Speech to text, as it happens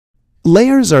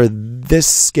Layers are this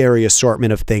scary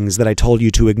assortment of things that I told you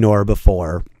to ignore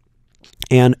before.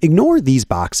 And ignore these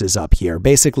boxes up here.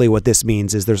 Basically what this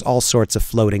means is there's all sorts of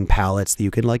floating palettes that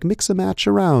you can like mix and match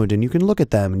around, and you can look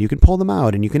at them and you can pull them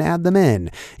out and you can add them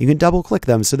in. You can double click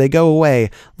them so they go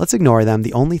away. Let's ignore them.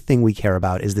 The only thing we care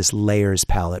about is this layers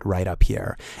palette right up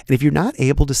here. And if you're not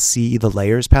able to see the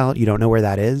layers palette, you don't know where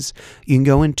that is, you can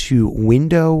go into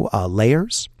Window,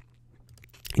 Layers.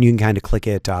 And you can kind of click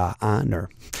it on or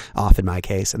off in my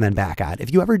case, and then back on.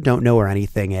 If you ever don't know where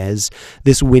anything is,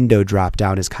 this window drop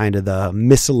down is kind of the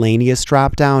miscellaneous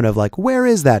drop down of like, where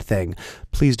is that thing?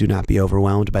 Please do not be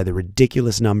overwhelmed by the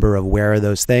ridiculous number of where are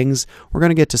those things. We're going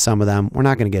to get to some of them. We're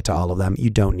not going to get to all of them. You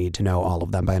don't need to know all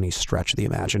of them by any stretch of the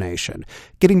imagination.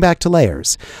 Getting back to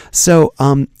layers. So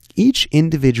each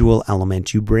individual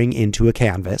element you bring into a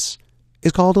canvas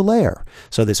is called a layer.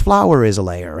 So this flower is a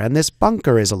layer, and this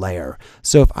bunker is a layer.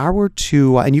 So if I were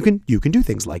to, and you can do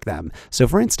things like them. So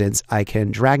for instance, I can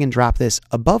drag and drop this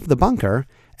above the bunker,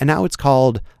 and now it's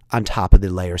called on top of the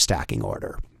layer stacking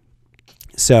order.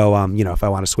 So, if I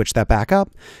want to switch that back up,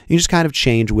 you just kind of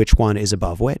change which one is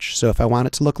above which. So if I want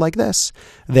it to look like this,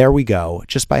 there we go,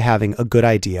 just by having a good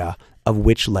idea of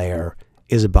which layer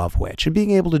is above which. And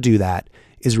being able to do that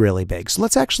is really big. So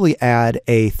let's actually add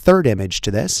a third image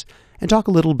to this and talk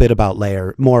a little bit about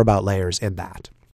more about layers in that.